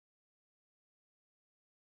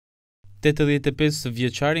85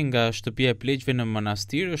 vjeçari nga shtëpia e pleqve në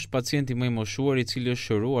Manastiri është pacienti më i moshuar i cili është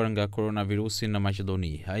shëruar nga koronavirusi në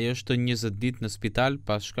Maqedoni. Ai është 20 ditë në spital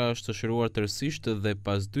pas shka është shëruar tërësisht dhe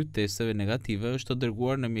pas 2 testeve negative është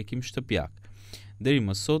dërguar në mjekim shtëpiak. Deri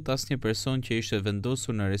më sot asnjë person që ishte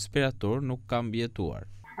vendosur në respirator nuk ka mbijetuar.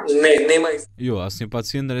 Jo, asnjë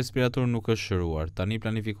pacient në respirator nuk është shëruar. Tani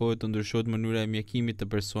planifikohet të ndryshohet mënyra e mjekimit të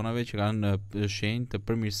personave që kanë shenjë të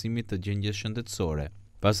përmirësimit të gjendjes shëndetësore.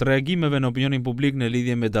 Pas reagimeve në opinionin publik në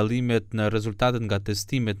lidhje me dallimet në rezultatet nga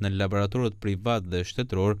testimet në laboratorët privat dhe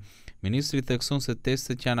shtetëror, ministri thekson se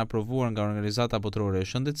testet që janë aprovuar nga Organizata Botërore e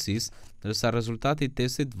Shëndetësisë, ndërsa rezultati i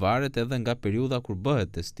testit varet edhe nga periudha kur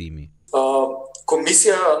bëhet testimi.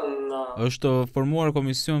 Është formuar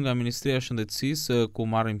komision nga Ministria e Shëndetësisë ku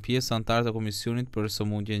marrin pjesë anëtarët e komisionit për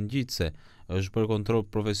sëmundje ngjitse. Është bërë kontroll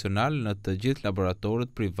profesional në të gjithë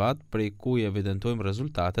laboratorët privat prej ku i evidentojmë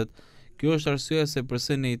rezultatet. Kjo është arsyeja se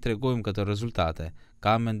pse ne i tregojmë këto rezultate.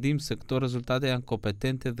 Ka mendim se këto rezultate janë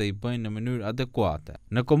kompetente dhe i bëjnë në mënyrë adekuate.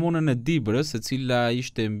 Në komunën e Dibrës, e cila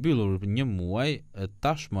ishte mbyllur 1 muaj,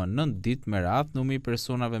 tashmë 9 ditë me radhë, numri i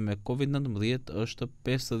personave me Covid-19 është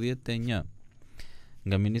 51.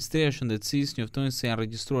 Nga Ministria e Shëndetësisë njoftojnë se janë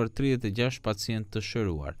regjistruar 36 pacientë të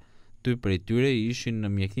shëruar. 2 prej tyre ishin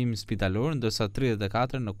në mjekim spitalor, ndërsa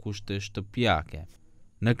 34 në kushte shtëpiake.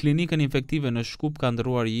 Në klinikën infektive në Shkup ka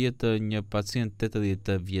ndërruar jetë një pacient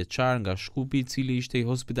 80 vjeçar nga Shkupi i cili ishte i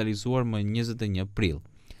hospitalizuar më 21 prill.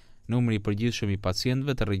 Numri i përgjithshëm i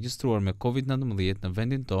pacientëve të regjistruar me Covid-19 në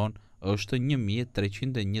vendin tonë është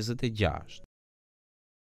 1326.